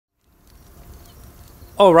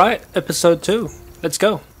Alright, episode 2. Let's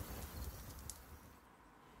go.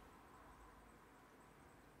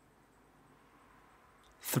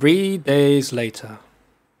 Three days later.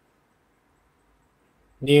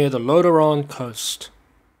 Near the Lodorron coast.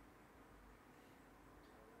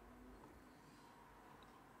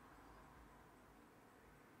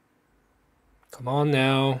 Come on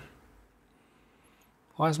now.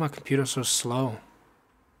 Why is my computer so slow?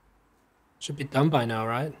 Should be done by now,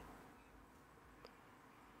 right?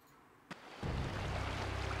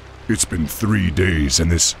 It's been 3 days and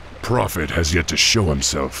this prophet has yet to show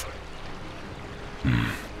himself.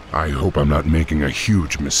 I hope I'm not making a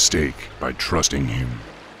huge mistake by trusting him.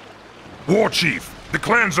 War Chief, the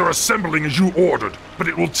clans are assembling as you ordered, but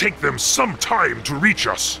it will take them some time to reach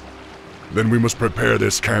us. Then we must prepare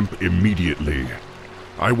this camp immediately.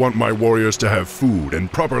 I want my warriors to have food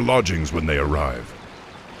and proper lodgings when they arrive.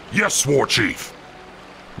 Yes, War Chief.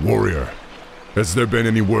 Warrior, has there been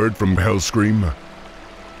any word from Hellscream?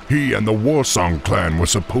 He and the Warsong clan were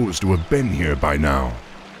supposed to have been here by now.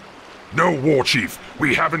 No, War Chief.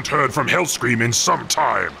 We haven't heard from Hellscream in some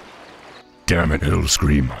time. Damn it,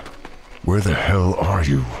 Hellscream. Where the hell are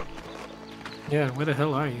you? Yeah, where the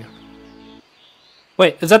hell are you?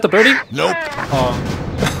 Wait, is that the birdie? Nope.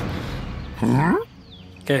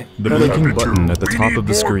 Okay. The blinking button at the top of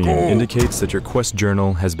the screen indicates that your quest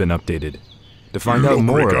journal has been updated. To find out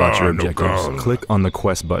more about your objectives, click on the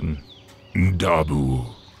quest button.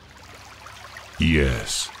 Dabu.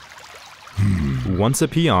 Yes. Once a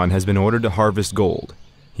peon has been ordered to harvest gold,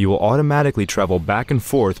 he will automatically travel back and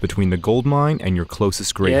forth between the gold mine and your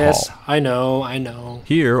closest great Yes, hall. I know.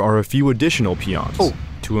 Here are a few additional peons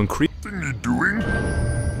to increase What are you doing?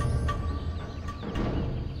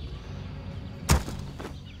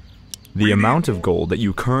 the amount of gold that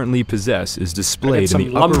you currently possess is displayed in the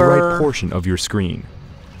some upper lumber. right portion of your screen.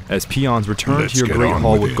 As peons return Let's to your get great on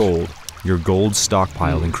hall with with it. gold, your gold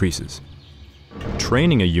stockpile increases.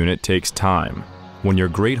 Training a unit takes time. When your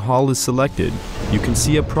great hall is selected, you can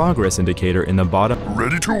see a progress indicator in the bottom.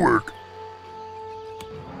 Ready to work.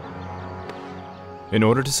 In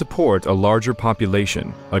order to support a larger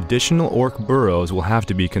population, additional orc burrows will have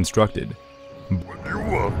to be constructed. What do you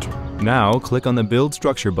want? Now, click on the Build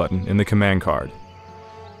Structure button in the command card.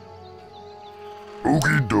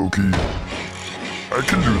 Okie dokie. I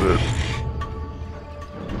can do that.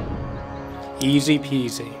 Easy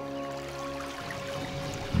peasy.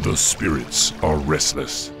 The spirits are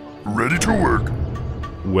restless. Ready to work.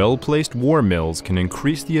 Well-placed war mills can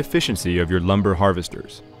increase the efficiency of your lumber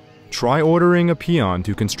harvesters. Try ordering a peon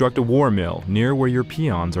to construct a war mill near where your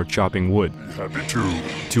peons are chopping wood. Happy to.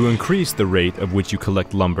 To increase the rate of which you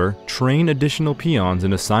collect lumber, train additional peons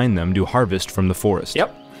and assign them to harvest from the forest.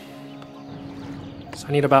 Yep. So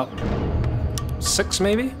I need about 6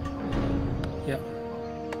 maybe? Yeah.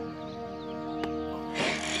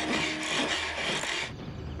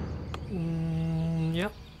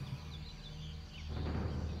 Yep.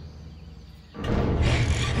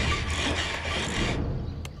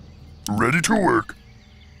 Ready to work.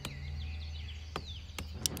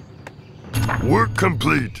 Work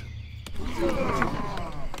complete.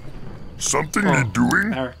 Something you're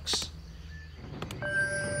doing? Barracks.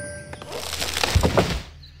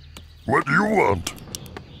 What do you want?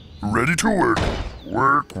 Ready to work.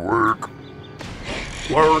 Work, work.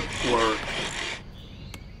 Work.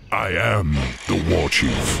 I am the War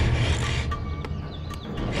Chief.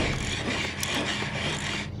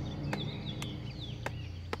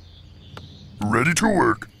 Ready to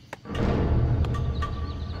work.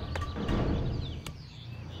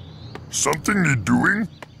 Something you're doing?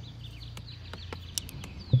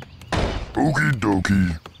 Okie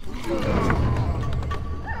dokie.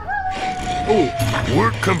 Ooh,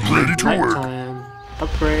 Work complete. Ready to work. nighttime.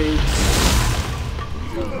 Upgrades.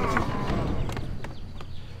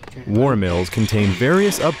 War mills contain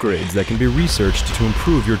various upgrades that can be researched to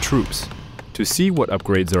improve your troops. To see what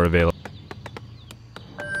upgrades are available,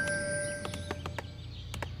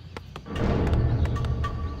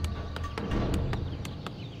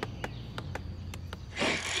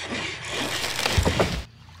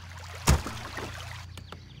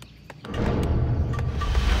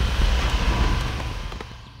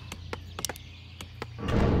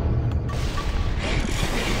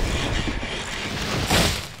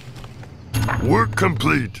 Work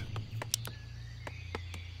complete.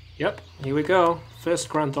 Yep, here we go. First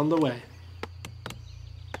grunt on the way.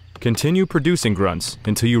 continue producing grunts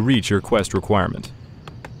until you reach your quest requirement.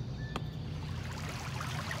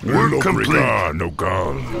 Work complete. No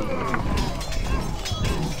gun.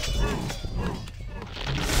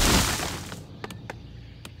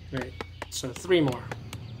 Right, so 3 more.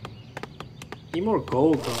 Need more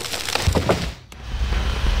gold though.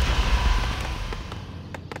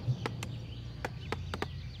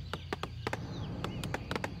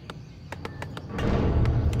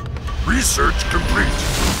 Research complete.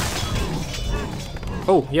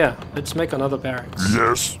 Oh yeah, let's make another barracks.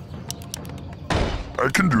 Yes. I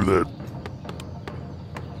can do that.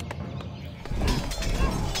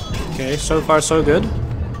 Okay, so far so good.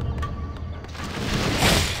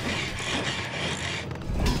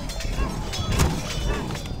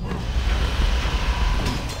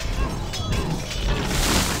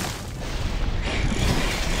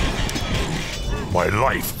 My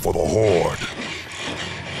life for the Horde.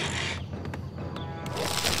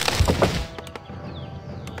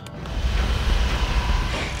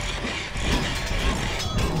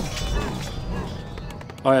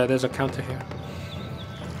 Oh yeah, there's a counter here.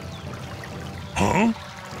 Huh?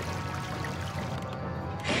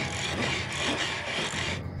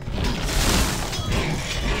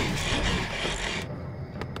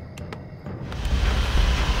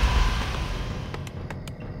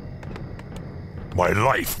 My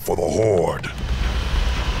life for the Horde.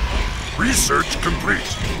 Research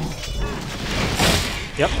complete.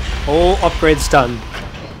 Yep, all upgrades done.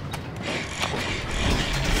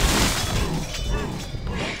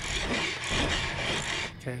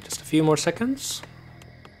 Okay, just a few more seconds.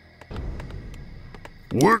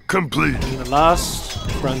 Work complete. And the last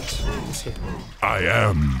front is here. I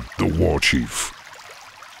am the War Chief.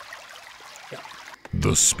 Yeah.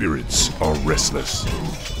 The spirits are restless.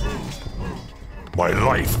 My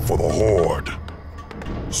life for the Horde.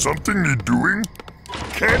 Something need doing?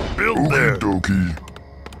 Can't build there. Okie dokie.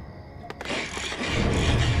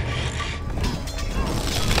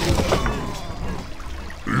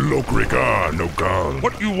 Lokriga no gun.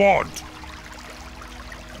 What you want?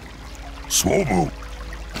 Swobu.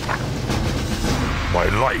 My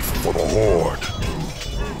life for the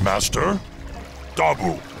Horde. Master?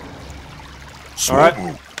 Dabu. Alright,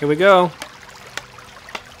 Swobu. here we go.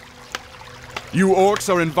 You orcs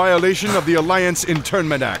are in violation of the Alliance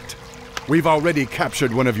Internment Act. We've already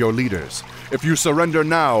captured one of your leaders. If you surrender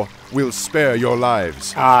now, we'll spare your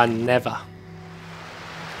lives. Ah, never.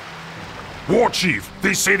 War Chief,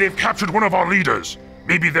 they say they've captured one of our leaders.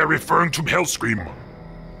 Maybe they're referring to Hellscream.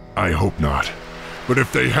 I hope not. But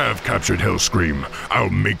if they have captured Hellscream, I'll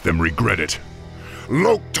make them regret it.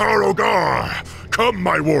 Loktarogar! Come,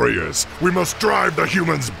 my warriors! We must drive the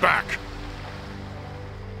humans back!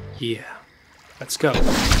 Yeah. Let's go.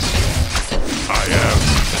 I am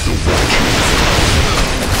the War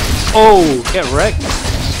Chief. Oh, get wrecked.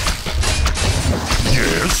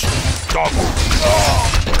 Yes? Dabu.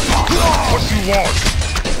 What do you want?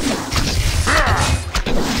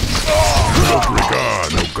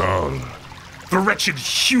 Lokriga no gun. The wretched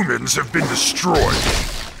humans have been destroyed.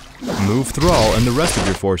 Move Thrall and the rest of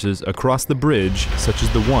your forces across the bridge, such as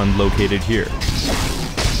the one located here.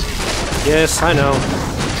 Yes, I know.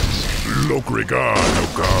 Lokriga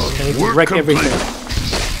no gun. I need to Work wreck complete. everything.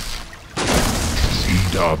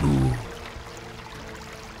 Dabu.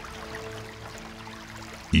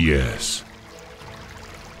 Yes.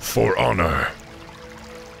 For honor.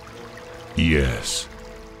 Yes.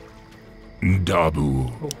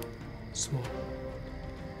 Dabu. Oh, small.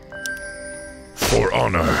 For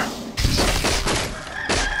honor.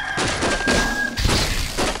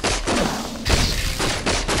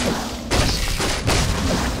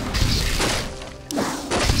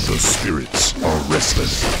 The spirits are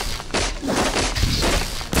restless.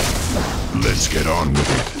 Let's get on with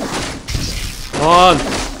it. Come on.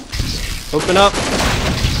 Open up.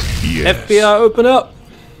 Yes. FBI, open up.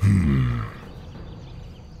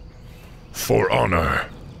 For honor.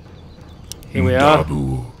 Here we are.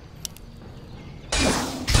 Dabu.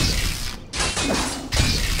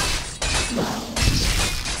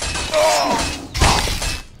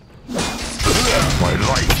 My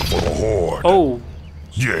life for the Horde. Oh,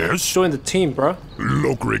 Yes? join the team, bro.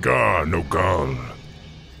 Lokriga no gun.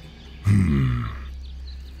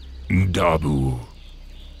 Dabu.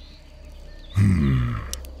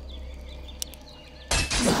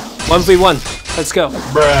 1v1. Let's go.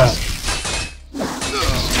 The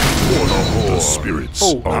spirits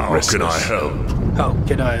Oh. are How restless. can I help? How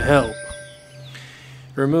can I help?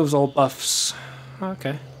 Removes all buffs.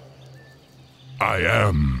 Okay. I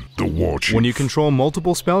am the War Chief. When you control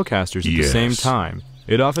multiple spellcasters at the same Yes. time,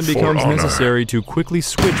 it often For becomes honor. necessary to quickly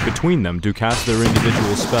switch between them to cast their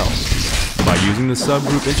individual spells. By using the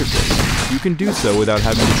subgroup interface, you can do so without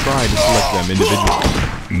having to try to select them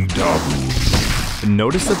individually. Dabu.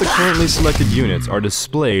 Notice that the currently selected units are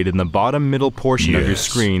displayed in the bottom middle portion of your Yes.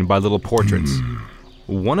 screen by little portraits.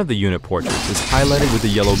 One of the unit portraits is highlighted with a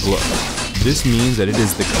yellow glow. This means that it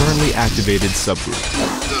is the currently activated subgroup.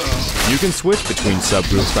 You can switch between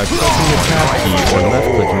subgroups by pressing the tab key or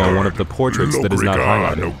left-clicking on one of the portraits that is not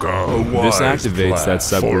highlighted. This activates that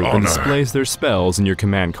subgroup and displays their spells in your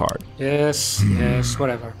command card. Yes, yes,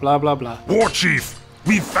 whatever. Blah, blah, blah. War Chief,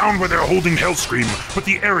 we've found where they're holding Hellscream, but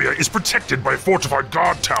the area is protected by fortified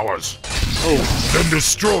guard towers. Oh. Then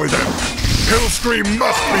destroy them. Hellscream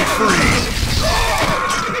must be free.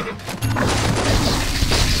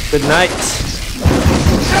 Good night.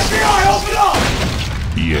 FBI, open up!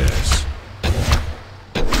 Yes.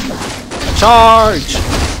 Charge!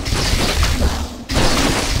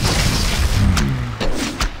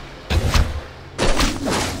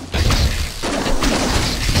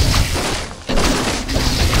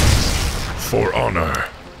 For honor.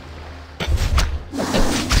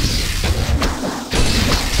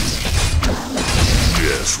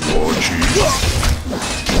 Yes, War Chief.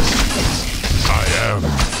 I am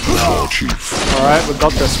War Chief. Alright, we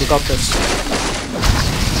got this, we got this.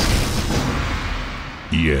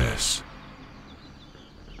 Yes.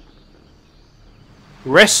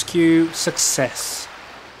 Rescue success.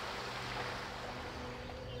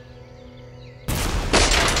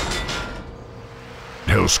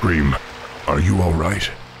 Hellscream, are you all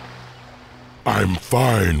right? I'm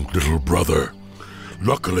fine, little brother.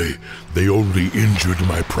 Luckily, they only injured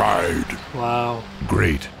my pride. Wow.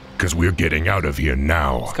 Great, because we're getting out of here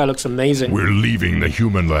now. This guy looks amazing. We're leaving the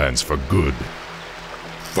human lands for good.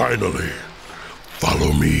 Finally.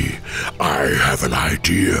 Follow me. I have an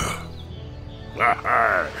idea.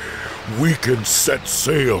 We can set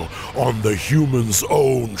sail on the humans'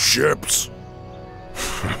 own ships.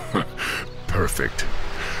 Perfect.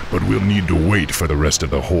 But we'll need to wait for the rest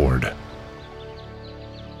of the Horde.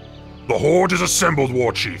 The Horde is assembled,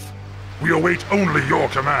 War Chief. We await only your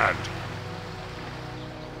command.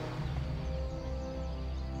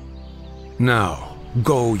 Now,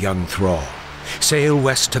 go, young thrall. Sail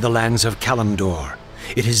west to the lands of Kalimdor.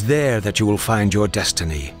 It is there that you will find your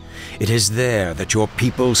destiny. It is there that your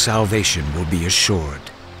people's salvation will be assured.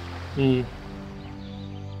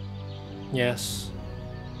 Yes.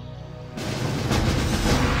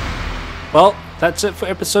 Well, that's it for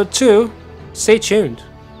episode 2. Stay tuned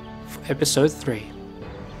for episode 3.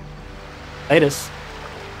 Latest.